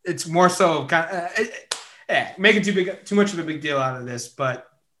 It's more so kind of making too much of a big deal out of this, but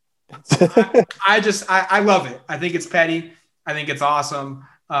I love it. I think it's petty. I think it's awesome.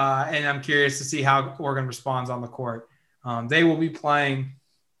 And I'm curious to see how Oregon responds on the court. They will be playing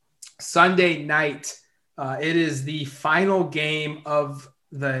Sunday night. It is the final game of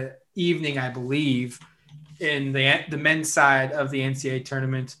the evening, I believe, in the men's side of the NCAA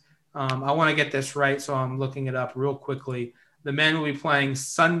tournament. I want to get this right, so I'm looking it up real quickly. The men will be playing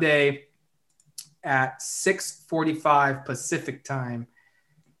Sunday at 6:45 Pacific time,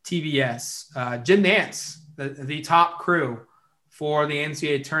 TBS. Jim Nance, the top crew for the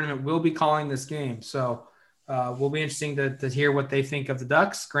NCAA tournament, will be calling this game. So will be interesting to hear what they think of the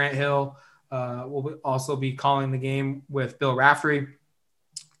Ducks. Grant Hill will also be calling the game with Bill Raftery,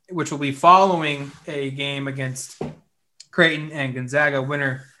 which will be following a game against Creighton and Gonzaga.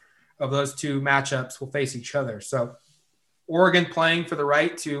 Winner of those two matchups will face each other. So Oregon playing for the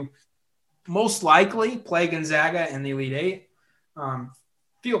right to most likely play Gonzaga in the Elite Eight.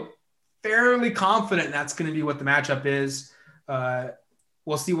 Feel fairly confident that's going to be what the matchup is.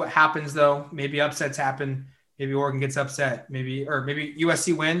 We'll see what happens, though. Maybe upsets happen. Maybe Oregon gets upset. Maybe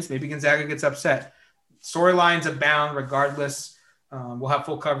USC wins. Maybe Gonzaga gets upset. Storylines abound regardless. We'll have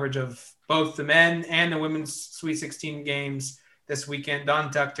full coverage of both the men and the women's Sweet 16 games this weekend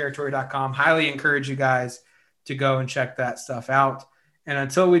on duckterritory.com. Highly encourage you guys to go and check that stuff out. And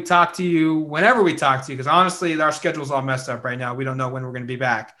until we talk to you, whenever we talk to you, because honestly, our schedule's all messed up right now. We don't know when we're going to be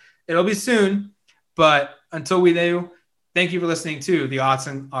back. It'll be soon, but until we do, thank you for listening to the Odds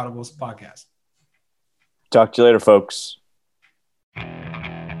and Audibles podcast. Talk to you later, folks.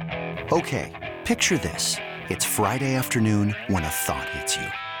 Okay, picture this. It's Friday afternoon when a thought hits you.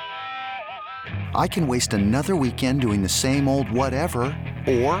 I can waste another weekend doing the same old whatever,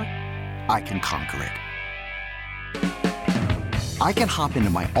 or I can conquer it. I can hop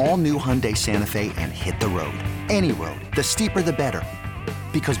into my all-new Hyundai Santa Fe and hit the road. Any road. The steeper, the better.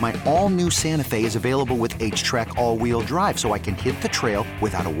 Because my all-new Santa Fe is available with H-Track all-wheel drive, so I can hit the trail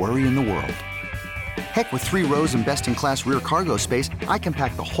without a worry in the world. Heck, with 3 rows and best-in-class rear cargo space, I can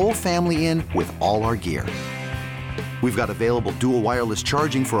pack the whole family in with all our gear. We've got available dual wireless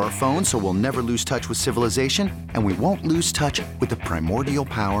charging for our phones, so we'll never lose touch with civilization, and we won't lose touch with the primordial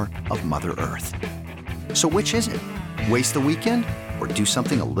power of Mother Earth. So which is it? Waste the weekend or do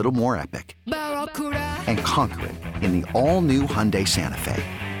something a little more epic and conquer it in the all-new Hyundai Santa Fe.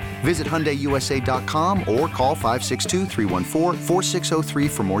 Visit HyundaiUSA.com or call 562-314-4603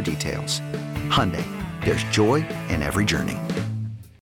 for more details. Hyundai, there's joy in every journey.